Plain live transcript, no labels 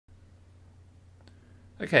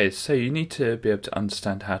Okay, so you need to be able to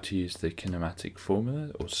understand how to use the kinematic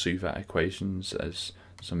formula, or SUVAT equations as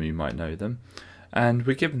some of you might know them. And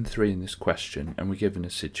we're given 3 in this question, and we're given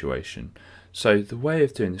a situation. So the way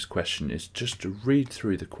of doing this question is just to read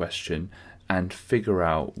through the question and figure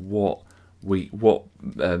out what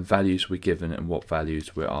values we're given and what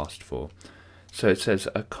values we're asked for. So it says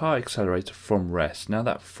a car accelerator from rest. Now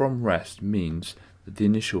that from rest means that the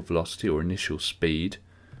initial velocity or initial speed,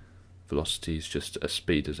 velocity is just a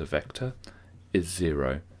speed as a vector, is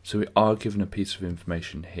 0. So we are given a piece of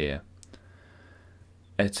information here.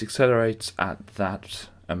 It accelerates at that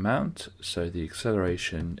amount, so the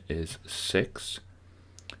acceleration is 6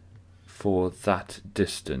 for that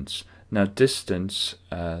distance. Now distance,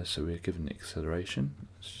 so we're given the acceleration,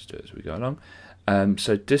 let's just do it as we go along.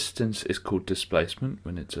 So distance is called displacement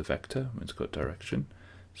when it's a vector, when it's got direction.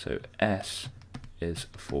 So S is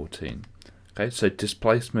 14. Okay, so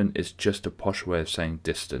displacement is just a posh way of saying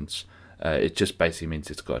distance. It just basically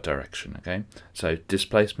means it's got a direction. Okay, so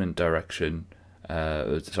displacement direction.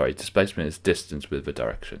 Displacement is distance with a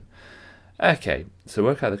direction. Okay, so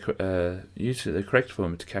work out use the correct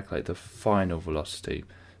formula to calculate the final velocity.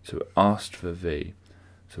 So we're asked for v,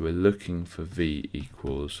 so we're looking for v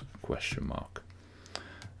equals question mark.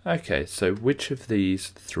 Okay, so which of these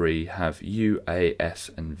 3 have u, a, s,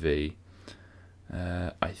 and v?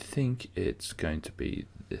 I think it's going to be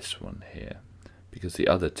this one here, because the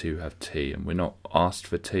other 2 have t, and we're not asked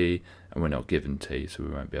for t, and we're not given t, so we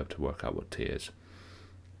won't be able to work out what t is.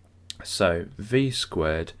 So v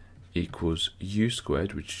squared equals u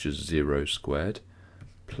squared, which is 0 squared,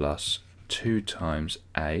 plus 2 times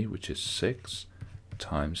a, which is 6,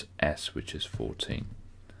 times s, which is 14.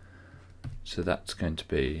 So that's going to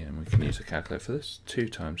be, and we can use a calculator for this, 2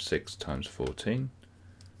 times 6 times 14,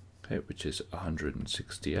 okay, which is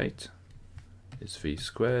 168, is v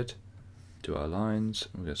squared. Do our lines,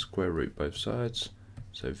 we're going to square root both sides,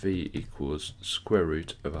 so v equals square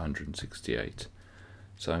root of 168.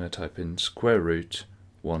 So I'm going to type in square root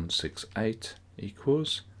 168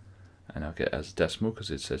 equals, and I'll get it as a decimal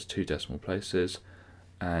because it says 2 decimal places,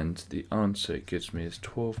 and the answer it gives me is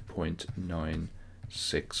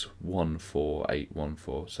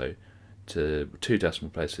 12.9614814. So to 2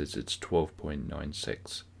 decimal places it's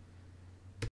 12.96.